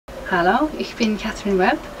Hallo, ich bin Katherine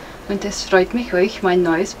Webb und es freut mich, euch mein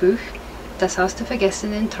neues Buch, Das Haus der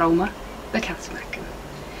vergessenen Träume, bekannt zu machen.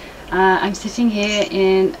 I'm sitting here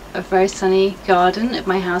in a very sunny garden at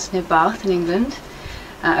my house near Bath in England,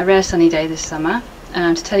 a rare sunny day this summer,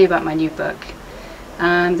 to tell you about my new book.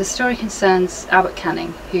 The story concerns Albert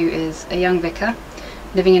Canning, who is a young vicar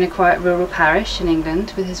living in a quiet rural parish in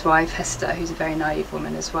England with his wife Hester, who's a very naive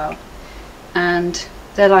woman as well. And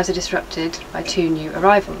their lives are disrupted by two new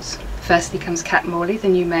arrivals. Firstly comes Cat Morley, the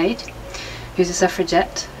new maid, who's a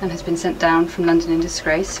suffragette and has been sent down from London in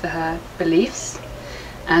disgrace for her beliefs.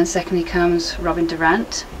 And secondly comes Robin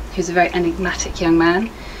Durant, who's a very enigmatic young man.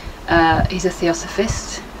 He's a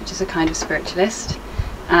theosophist, which is a kind of spiritualist,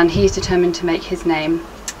 and he's determined to make his name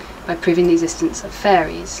by proving the existence of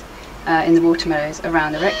fairies in the watermeadows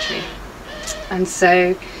around the rectory. And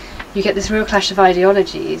so you get this real clash of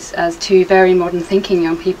ideologies as two very modern thinking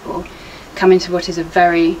young people come into what is a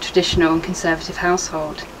very traditional and conservative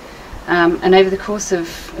household. And over the course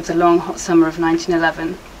of the long hot summer of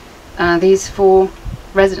 1911, these four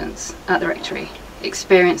residents at the rectory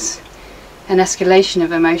experience an escalation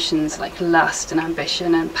of emotions like lust and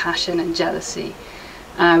ambition and passion and jealousy,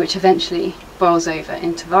 which eventually boils over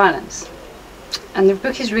into violence. And the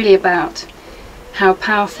book is really about how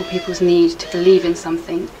powerful people's need to believe in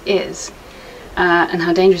something is, and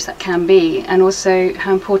how dangerous that can be, and also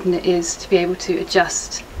how important it is to be able to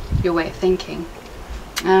adjust your way of thinking.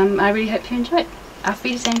 I really hope you enjoy it. Auf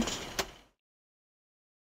Wiedersehen.